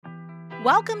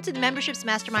Welcome to the Memberships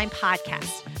Mastermind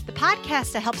podcast, the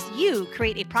podcast that helps you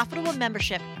create a profitable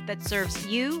membership that serves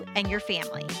you and your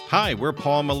family. Hi, we're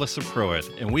Paul and Melissa Pruitt,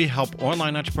 and we help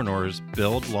online entrepreneurs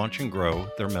build, launch, and grow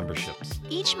their memberships.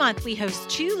 Each month, we host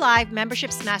 2 live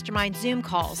Memberships Mastermind Zoom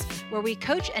calls where we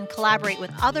coach and collaborate with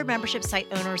other membership site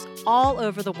owners all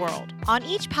over the world. On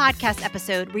each podcast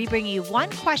episode, we bring you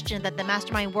one question that the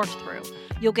mastermind worked through.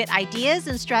 You'll get ideas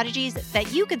and strategies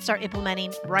that you can start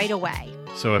implementing right away.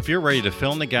 So if you're ready to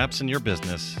fill in the gaps in your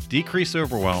business, decrease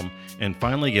overwhelm, and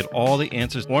finally get all the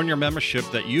answers on your membership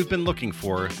that you've been looking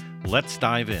for, let's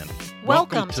dive in.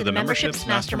 Welcome to the Memberships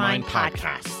Mastermind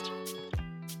podcast.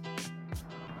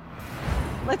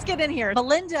 Let's get in here.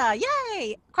 Melinda,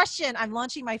 yay! Question. I'm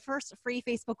launching my first free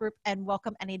Facebook group and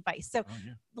welcome any advice. So,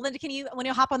 Melinda, when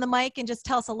you hop on the mic and just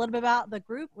tell us a little bit about the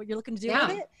group, what you're looking to do with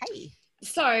it? Hey.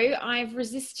 So I've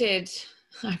resisted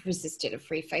a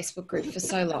free Facebook group for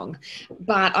so long,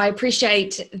 but I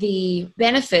appreciate the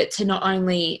benefit to not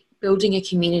only building a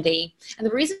community. And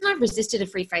the reason I've resisted a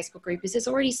free Facebook group is there's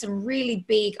already some really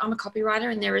big, I'm a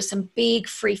copywriter, and there are some big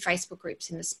free Facebook groups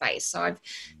in the space. So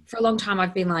for a long time,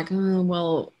 I've been like,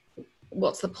 well,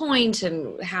 what's the point?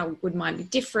 And how would mine be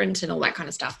different and all that kind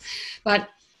of stuff. But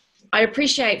I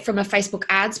appreciate from a Facebook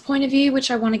ads point of view,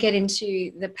 which I want to get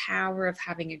into, the power of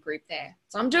having a group there.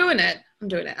 So I'm doing it.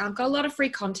 I've got a lot of free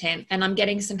content and I'm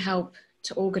getting some help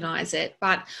to organize it.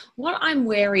 But what I'm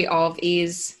wary of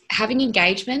is having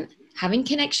engagement, having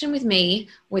connection with me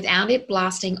without it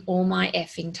blasting all my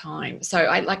effing time. So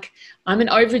I'm an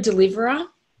over deliverer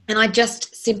and I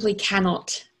just simply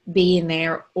cannot be in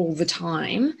there all the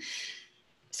time.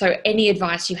 So any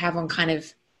advice you have on kind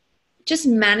of just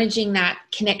managing that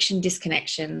connection,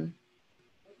 disconnection.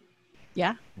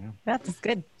 Yeah, that's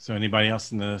good. So anybody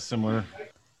else in the similar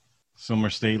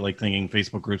state, like thinking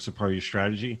Facebook groups are part of your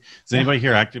strategy? Is anybody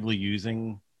here actively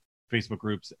using Facebook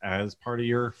groups as part of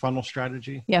your funnel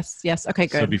strategy? Yes. Okay,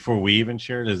 good. So before we even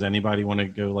share, does anybody want to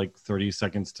go like 30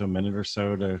 seconds to a minute or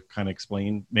so to kind of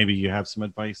explain? Maybe you have some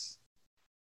advice.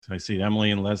 So I see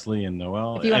Emily and Leslie and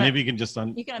Noelle. If you can just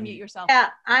you can unmute yourself. Yeah,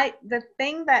 the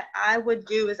thing that I would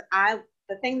do is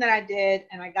the thing that I did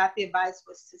and I got the advice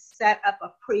was to set up a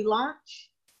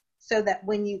pre-launch so that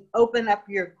when you open up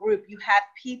your group, you have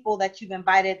people that you've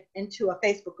invited into a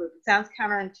Facebook group. It sounds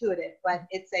counterintuitive, but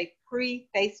it's a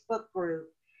pre-Facebook group,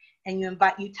 and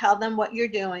you tell them what you're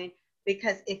doing,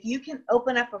 because if you can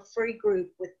open up a free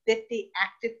group with 50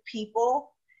 active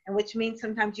people, and which means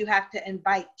sometimes you have to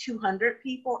invite 200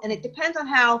 people. And it depends on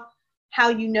how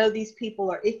you know these people,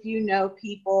 or if you know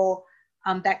people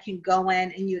that can go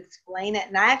in and you explain it.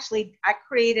 And I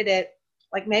created it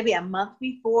like maybe a month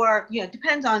before, it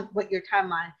depends on what your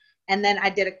timeline. And then I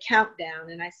did a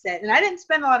countdown and I said, and I didn't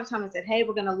spend a lot of time. I said, hey,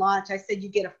 we're going to launch. I said, you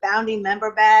get a founding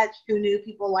member badge. Who knew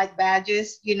people like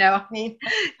badges? You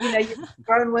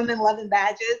grown women loving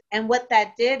badges. And what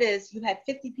that did is you had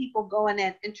 50 people going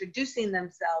in, introducing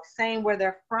themselves, saying where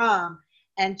they're from.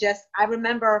 And I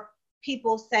remember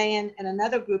people saying in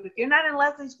another group, if you're not in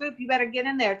Leslie's group, you better get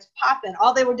in there. It's popping.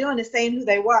 All they were doing is saying who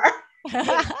they were.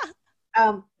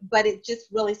 But it just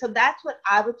really, so that's what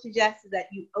I would suggest, is that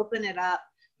you open it up.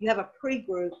 You have a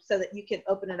pre-group so that you can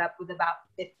open it up with about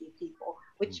 50 people,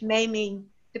 which may mean,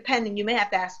 depending, you may have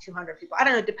to ask 200 people. I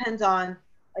don't know. It depends on,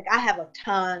 I have a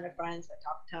ton of friends that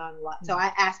talk a ton a lot. So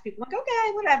I ask people,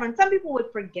 okay, whatever. And some people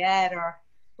would forget or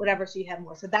whatever, so you have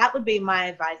more. So that would be my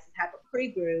advice, is have a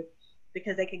pre-group,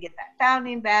 because they can get that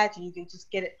founding badge and you can just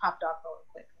get it popped off really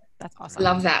quickly. That's awesome.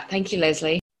 Love that. Thank you,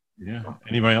 Leslie. Yeah.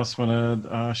 Anybody else want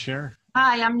to share?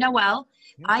 Hi, I'm Noelle.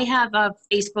 I have a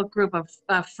Facebook group,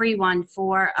 a free one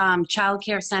for child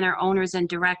care center owners and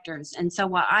directors. And so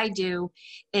what I do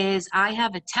is I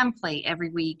have a template every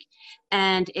week,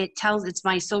 and it's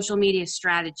my social media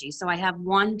strategy. So I have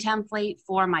one template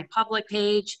for my public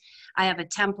page. I have a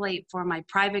template for my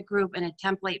private group and a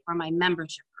template for my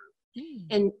membership group.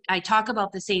 And I talk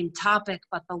about the same topic,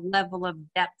 but the level of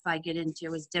depth I get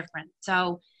into is different.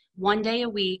 So one day a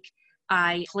week,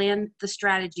 I plan the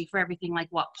strategy for everything, like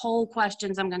what poll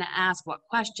questions I'm going to ask, what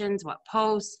questions, what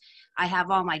posts. I have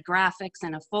all my graphics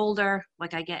in a folder,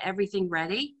 I get everything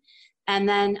ready. And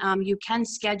then you can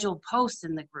schedule posts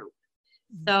in the group.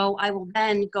 So I will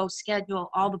then go schedule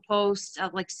all the posts,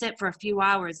 sit for a few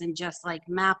hours and just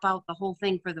map out the whole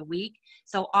thing for the week.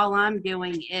 So all I'm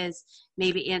doing is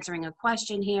maybe answering a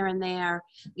question here and there,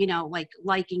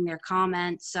 liking their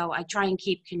comments. So I try and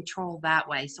keep control that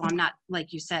way. So I'm not,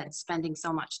 like you said, spending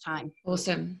so much time.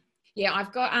 Awesome. Yeah,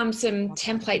 I've got some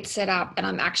templates set up, and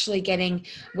I'm actually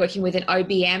working with an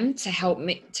OBM to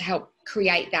help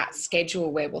create that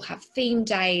schedule where we'll have theme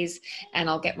days, and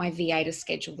I'll get my VA to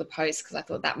schedule the posts, because I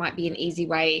thought that might be an easy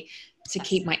way to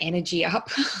keep my energy up.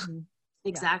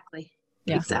 Exactly.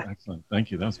 Yeah. Exactly. Excellent.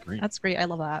 Thank you. That was great. That's great. I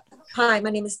love that. Hi, my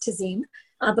name is Tazim.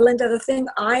 Belinda, the thing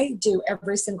I do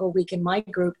every single week in my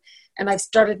group, and I've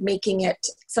started making it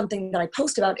something that I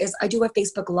post about, is I do a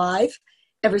Facebook Live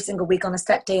every single week on a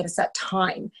set day at a set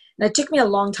time. And it took me a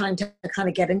long time to kind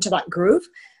of get into that groove.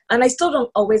 And I still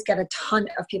don't always get a ton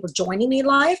of people joining me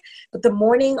live, but the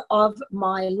morning of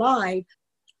my live,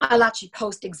 I'll actually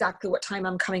post exactly what time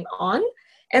I'm coming on.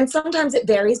 And sometimes it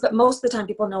varies, but most of the time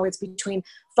people know it's between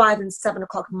 5 and 7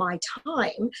 o'clock my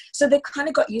time. So they've kind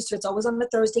of got used to it. It's always on the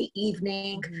Thursday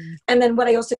evening. Mm-hmm. And then what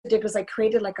I also did was I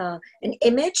created like an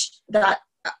image that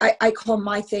I call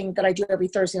my thing that I do every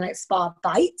Thursday night, Spa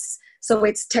Bites. So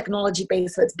it's technology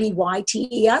based, so it's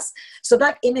BYTES. So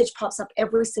that image pops up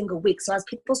every single week. So as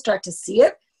people start to see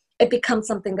it, it becomes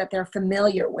something that they're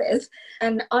familiar with.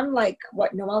 And unlike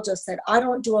what Noelle just said, I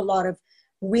don't do a lot of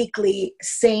weekly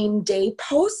same day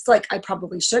posts like I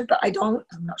probably should, but I'm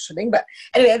not shoulding, but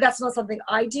anyway, that's not something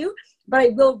I do. But I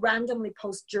will randomly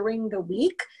post during the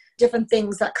week different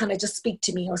things that kind of just speak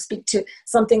to me, or speak to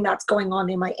something that's going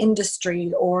on in my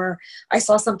industry, or I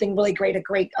saw something really great, a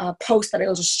great post that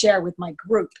I'll just share with my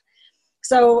group.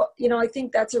 So, I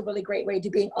think that's a really great way to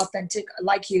being authentic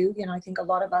like you. I think a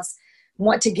lot of us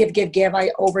want to give.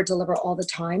 I over deliver all the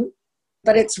time,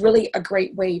 but it's really a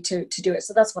great way to do it.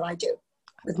 So that's what I do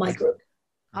with my group.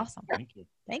 Awesome. Thank you.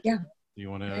 Thank you. Yeah. Do you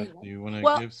want to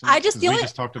Well, give some? I just we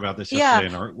just talked about this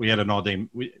yesterday, and we had an all day.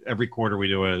 Every quarter we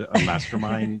do a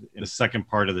mastermind. The second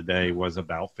part of the day was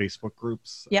about Facebook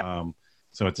groups. Yep.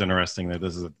 So it's interesting that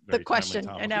this is the question.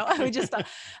 I know.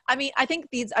 I think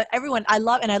everyone. I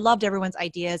loved everyone's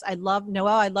ideas. Noelle.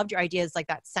 I loved your ideas, like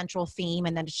that central theme,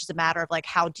 and then it's just a matter of like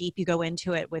how deep you go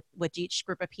into it with each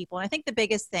group of people. And I think the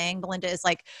biggest thing, Belinda, is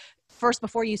like, first,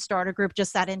 before you start a group,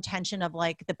 just that intention of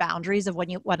like the boundaries of what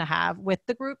you want to have with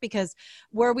the group, because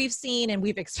where we've seen and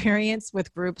we've experienced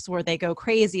with groups where they go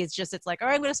crazy, it's like, all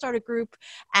right, I'm going to start a group,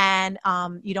 and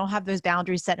you don't have those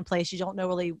boundaries set in place. You don't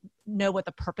really know what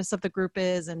the purpose of the group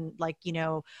is, and like,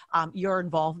 your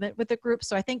involvement with the group.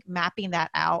 So I think mapping that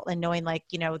out and knowing like,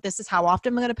 this is how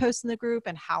often I'm going to post in the group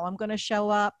and how I'm going to show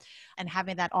up, and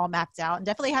having that all mapped out, and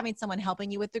definitely having someone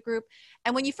helping you with the group.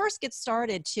 And when you first get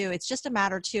started too, it's just a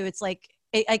matter too. It's like,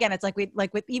 again, it's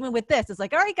even with this, it's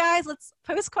like, all right, guys, let's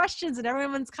post questions, and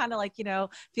everyone's kind of like,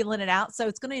 feeling it out. So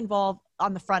it's going to involve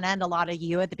on the front end a lot of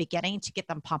you at the beginning to get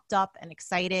them pumped up and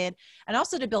excited, and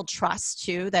also to build trust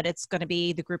too, that it's going to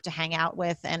be the group to hang out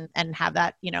with and have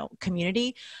that,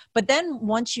 community. But then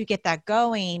once you get that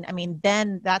going,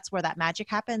 then that's where that magic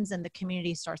happens, and the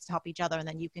community starts to help each other. And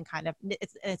then you can kind of,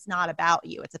 it's not about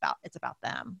you, it's about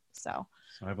them. So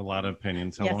I have a lot of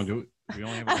opinions. How Yes. long do we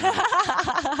only have a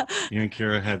minute? You and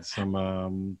Kira had some,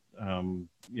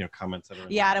 comments that are.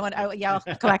 I'll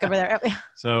go back over there.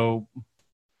 So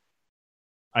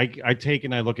I take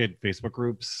and I look at Facebook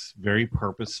groups very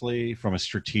purposely from a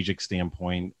strategic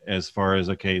standpoint, as far as,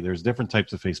 okay, there's different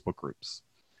types of Facebook groups.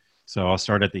 So I'll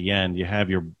start at the end. You have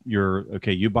you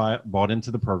bought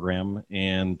into the program,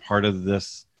 and part of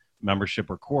this membership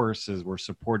or course is we're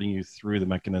supporting you through the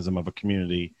mechanism of a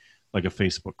community, like a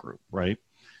Facebook group, right?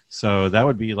 So that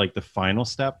would be like the final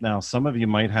step. Now, some of you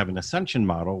might have an ascension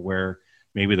model where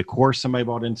maybe the course somebody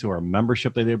bought into, or a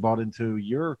membership that they bought into,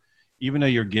 even though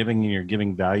you're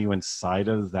giving value inside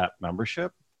of that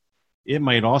membership, it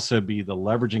might also be the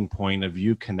leveraging point of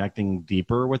you connecting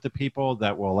deeper with the people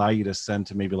that will allow you to send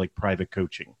to maybe like private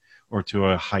coaching or to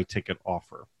a high ticket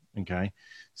offer. Okay.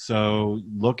 So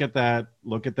look at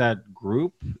that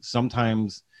group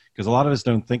sometimes, because a lot of us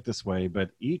don't think this way, but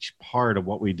each part of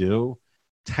what we do,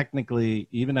 technically,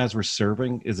 even as we're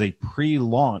serving, is a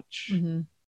pre-launch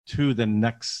to the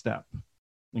next step.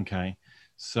 Okay.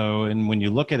 So, and when you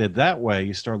look at it that way,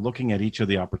 you start looking at each of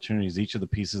the opportunities, each of the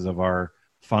pieces of our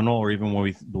funnel, or even what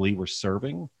we believe we're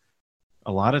serving.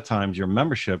 A lot of times your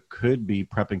membership could be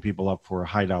prepping people up for a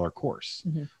high dollar course,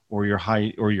 or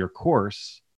your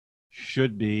course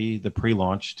should be the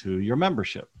pre-launch to your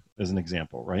membership, as an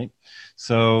example, right?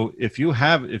 So if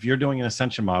you're doing an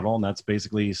ascension model, and that's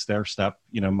basically a stair-step,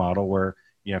 model where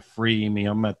you have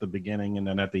freemium at the beginning, and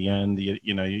then at the end,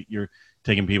 you're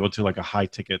taking people to like a high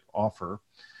ticket offer,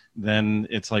 then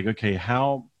it's like, okay,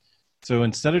 so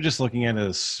instead of just looking at it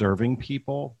as serving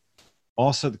people,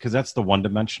 also, because that's the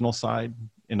one-dimensional side,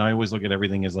 and I always look at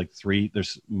everything as like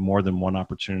there's more than one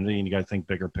opportunity, and you got to think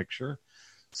bigger picture.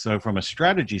 So from a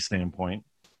strategy standpoint,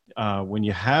 when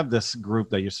you have this group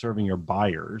that you're serving your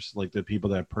buyers, like the people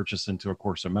that purchase into a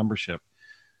course or membership,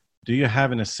 do you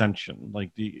have an ascension?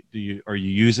 Like, are you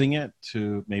using it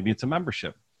to, maybe it's a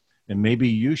membership, and maybe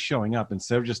you showing up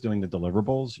instead of just doing the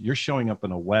deliverables, you're showing up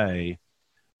in a way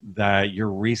that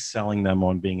you're reselling them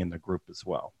on being in the group as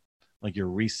well. Like you're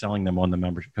reselling them on the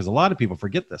membership, because a lot of people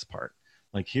forget this part.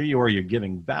 Like here you are, you're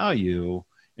giving value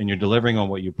and you're delivering on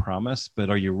what you promised, but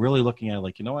are you really looking at it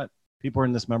like, you know what? People are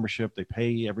in this membership, they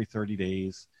pay every 30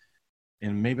 days.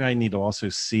 And maybe I need to also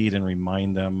seed and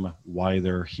remind them why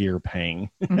they're here paying,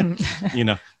 you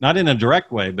know, not in a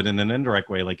direct way, but in an indirect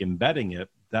way, like embedding it.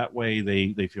 That way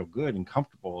they feel good and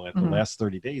comfortable at the last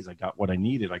 30 days. I got what I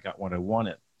needed. I got what I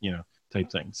wanted, you know,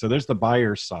 type thing. So there's the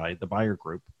buyer side, the buyer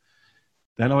group.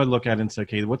 Then I would look at it and say,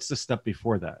 okay, what's the step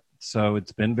before that? So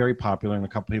it's been very popular, and a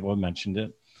couple people have mentioned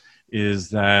it, is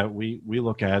that we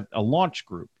look at a launch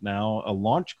group. Now, a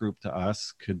launch group to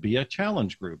us could be a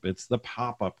challenge group. It's the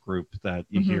pop-up group that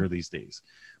you hear these days.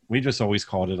 We just always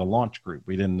called it a launch group.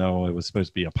 We didn't know it was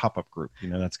supposed to be a pop-up group. You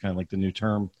know, that's kind of like the new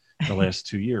term the last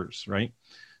 2 years, right?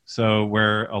 So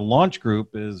where a launch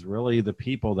group is really the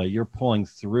people that you're pulling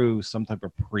through some type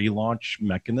of pre-launch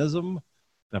mechanism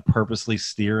that purposely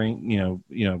steering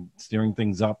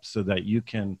things up so that you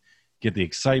can get the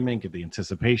excitement, get the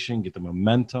anticipation, get the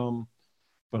momentum.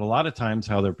 But a lot of times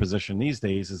how they're positioned these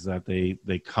days is that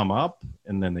they come up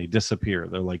and then they disappear.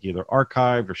 They're like either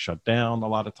archived or shut down a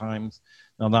lot of times.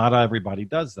 Now, not everybody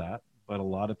does that, but a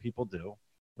lot of people do,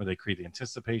 where they create the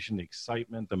anticipation, the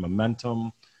excitement, the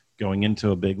momentum going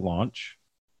into a big launch.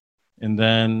 And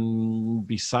then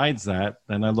besides that,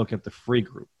 then I look at the free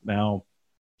group. Now,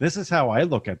 this is how I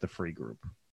look at the free group.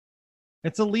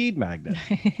 It's a lead magnet.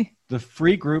 The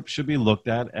free group should be looked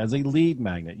at as a lead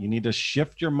magnet. You need to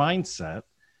shift your mindset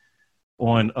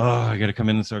on, oh, I got to come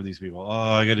in and serve these people. Oh,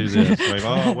 I got to do this. Right?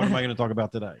 Oh, what am I going to talk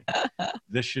about today?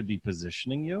 This should be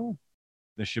positioning you.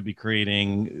 This should be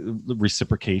creating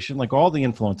reciprocation, like all the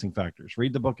influencing factors.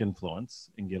 Read the book Influence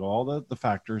and get all the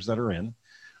factors that are in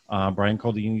Brian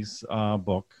Cialdini's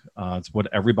book. It's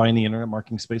what everybody in the internet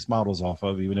marketing space models off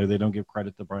of, even though they don't give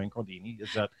credit to Brian Cialdini,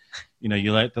 is that, you know,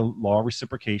 you let the law of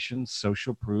reciprocation,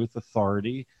 social proof,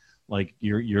 authority, like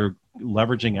you're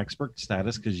leveraging expert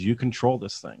status because you control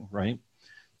this thing, right?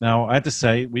 Now, I have to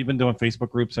say, we've been doing Facebook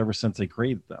groups ever since they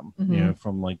created them, you know,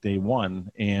 from like day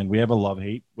one, and we have a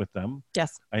love-hate with them.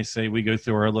 Yes. I say we go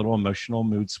through our little emotional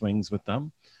mood swings with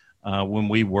them. When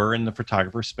we were in the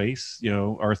photographer space, you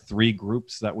know, our 3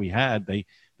 groups that we had, they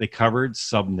covered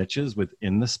sub niches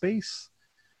within the space.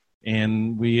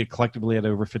 And we collectively had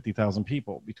over 50,000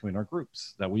 people between our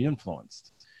groups that we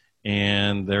influenced.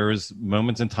 And there was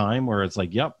moments in time where it's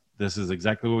like, yep, this is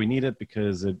exactly what we needed,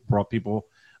 because it brought people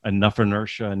enough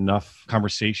inertia, enough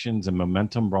conversations and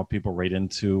momentum, brought people right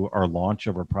into our launch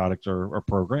of our product or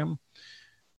program.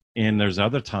 And there's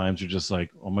other times you're just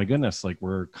like, oh my goodness, like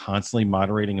we're constantly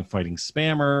moderating and fighting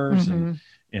spammers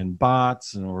and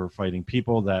bots, and we're fighting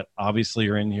people that obviously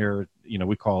are in here, you know,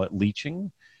 we call it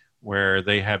leeching, where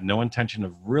they have no intention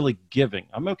of really giving.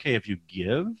 I'm okay if you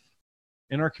give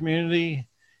in our community,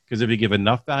 because if you give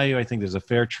enough value, I think there's a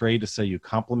fair trade to say you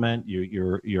compliment,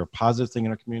 you're a positive thing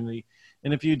in our community.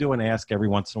 And if you do an ask every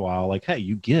once in a while, like, hey,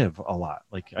 you give a lot,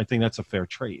 like, I think that's a fair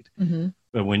trade.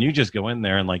 But when you just go in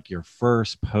there and like your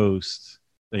first post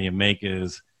that you make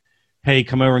is, hey,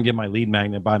 come over and get my lead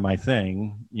magnet, buy my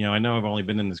thing. You know, I know I've only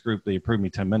been in this group that you approved me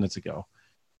 10 minutes ago.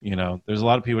 You know, there's a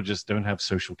lot of people just don't have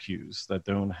social cues, that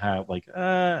don't have like,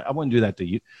 I wouldn't do that to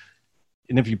you.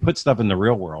 And if you put stuff in the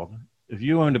real world, if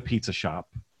you owned a pizza shop,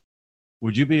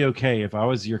 would you be okay if I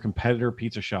was your competitor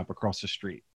pizza shop across the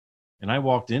street and I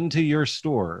walked into your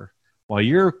store while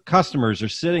your customers are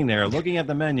sitting there looking at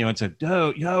the menu and said,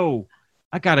 yo,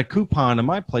 I got a coupon in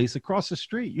my place across the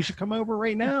street. You should come over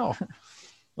right now.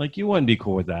 Like, you wouldn't be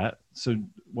cool with that. So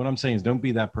what I'm saying is, don't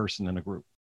be that person in a group.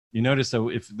 You notice, though,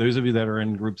 if those of you that are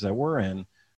in groups that we're in,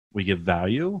 we give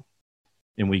value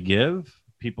and we give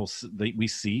people, we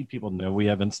see people know we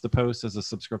have Instapost as a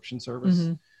subscription service.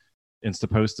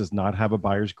 Instapost does not have a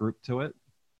buyer's group to it.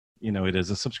 You know, it is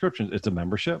a subscription. It's a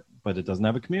membership, but it doesn't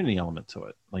have a community element to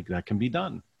it. Like, that can be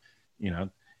done, you know.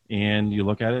 And you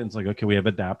look at it and it's like, okay, we have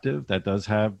Adaptive that does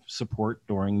have support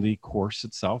during the course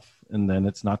itself, and then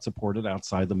it's not supported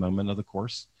outside the moment of the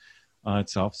course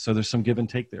itself. So there's some give and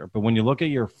take there. But when you look at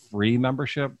your free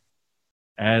membership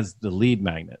as the lead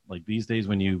magnet, like these days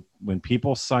when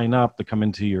people sign up to come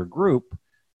into your group,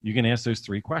 you can ask those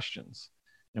 3 questions.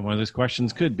 And one of those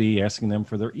questions could be asking them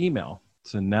for their email.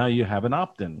 So now you have an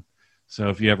opt-in. So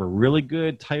if you have a really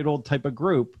good titled type of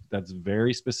group that's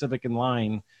very specific in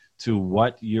line to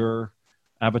what your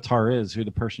avatar is, who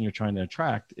the person you're trying to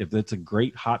attract, if it's a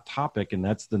great hot topic and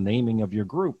that's the naming of your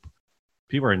group,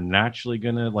 people are naturally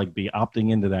going to like be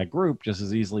opting into that group just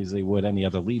as easily as they would any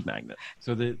other lead magnet.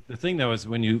 So the thing though is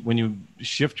when you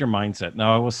shift your mindset.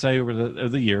 Now I will say over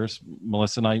the years,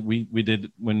 Melissa and I, we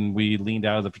did, when we leaned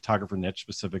out of the photographer niche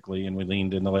specifically, and we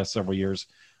leaned in the last several years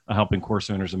helping course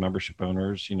owners and membership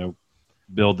owners,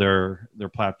 build their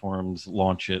platforms,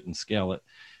 launch it and scale it,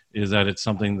 is that it's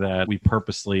something that we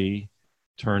purposely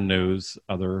turn those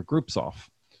other groups off.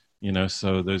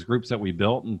 So those groups that we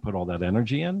built and put all that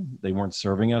energy in, they weren't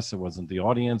serving us. It wasn't the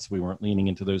audience. We weren't leaning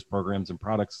into those programs and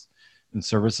products and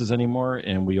services anymore.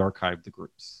 And we archived the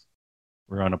groups.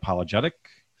 We're unapologetic.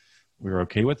 We were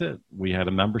okay with it. We had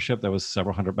a membership that was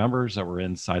several hundred members that were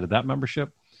inside of that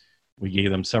membership. We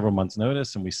gave them several months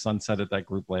notice, and we sunsetted that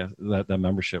group, that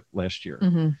membership last year,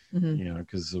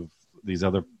 because of these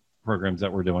other programs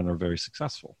that we're doing are very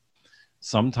successful.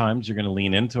 Sometimes you're going to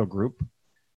lean into a group,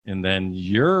 and then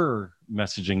your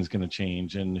messaging is going to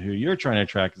change, and who you're trying to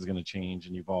attract is going to change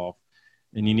and evolve.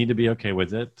 And you need to be okay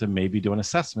with it, to maybe do an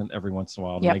assessment every once in a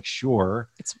while to make sure,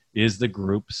 is the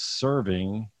group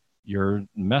serving your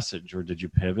message, or did you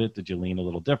pivot? Did you lean a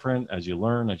little different as you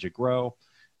learn, as you grow?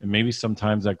 And maybe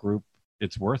sometimes that group,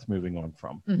 it's worth moving on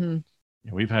from.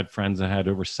 We've had friends that had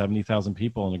over 70,000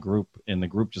 people in a group, and the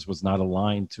group just was not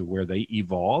aligned to where they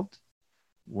evolved,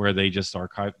 where they just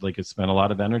archived, like it spent a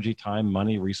lot of energy, time,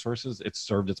 money, resources. It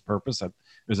served its purpose. It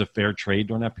was a fair trade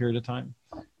during that period of time.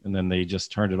 And then they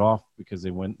just turned it off because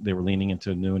they were leaning into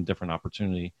a new and different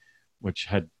opportunity, which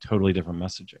had totally different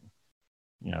messaging,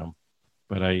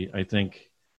 But I think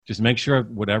just make sure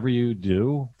whatever you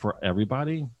do for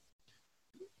everybody,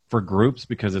 for groups,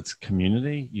 because it's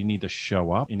community, you need to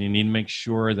show up, and you need to make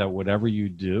sure that whatever you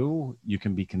do, you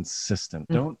can be consistent.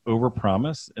 Don't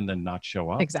overpromise and then not show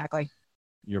up. Exactly.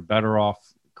 You're better off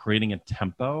creating a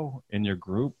tempo in your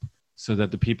group so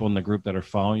that the people in the group that are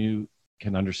following you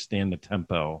can understand the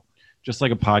tempo. Just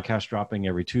like a podcast dropping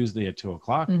every Tuesday at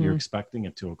 2:00, you're expecting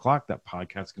at 2:00 that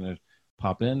podcast's going to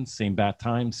pop in, same bat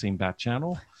time, same bat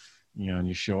channel, and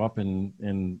you show up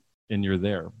and you're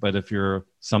there. But if you're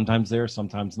sometimes there,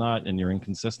 sometimes not, and you're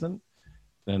inconsistent,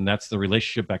 then that's the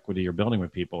relationship equity you're building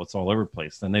with people. It's all over the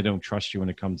place. Then they don't trust you when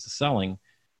it comes to selling.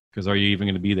 Because are you even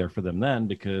going to be there for them then?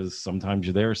 Because sometimes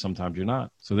you're there, sometimes you're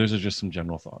not. So those are just some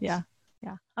general thoughts. Yeah.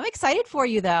 I'm excited for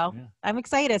you though. Yeah. I'm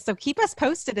excited. So keep us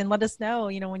posted and let us know,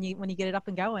 when you get it up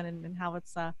and going and how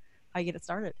it's how you get it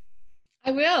started.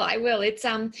 I will. It's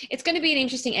going to be an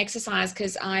interesting exercise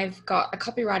because I've got a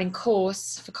copywriting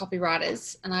course for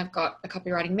copywriters, and I've got a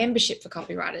copywriting membership for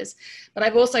copywriters, but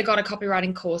I've also got a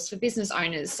copywriting course for business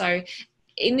owners. So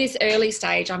in this early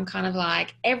stage, I'm kind of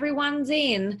like, everyone's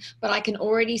in, but I can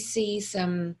already see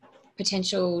some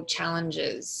potential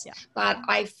challenges. Yeah. But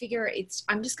I figure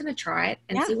I'm just going to try it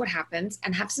and see what happens,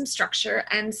 and have some structure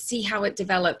and see how it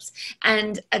develops,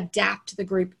 and adapt the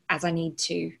group as I need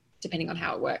to, depending on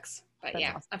how it works. But that's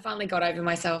awesome. I finally got over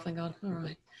myself and gone, all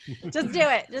right. Just do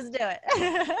it.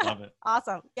 Love it.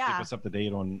 Awesome. Yeah. Keep us up to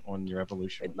date on your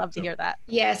evolution. I'd love to hear that.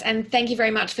 Yes. And thank you very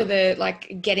much for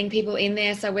getting people in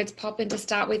there. So it's popping to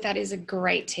start with. That is a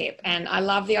great tip. And I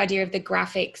love the idea of the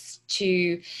graphics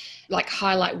to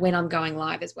highlight when I'm going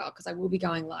live as well, because I will be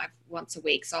going live once a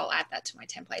week. So I'll add that to my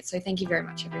template. So thank you very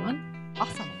much, everyone.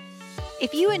 Awesome.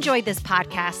 If you enjoyed this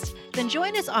podcast, then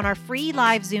join us on our free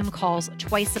live Zoom calls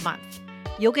twice a month.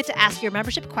 You'll get to ask your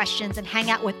membership questions and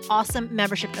hang out with awesome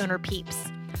membership owner peeps.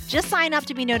 Just sign up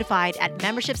to be notified at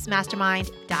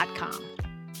membershipsmastermind.com.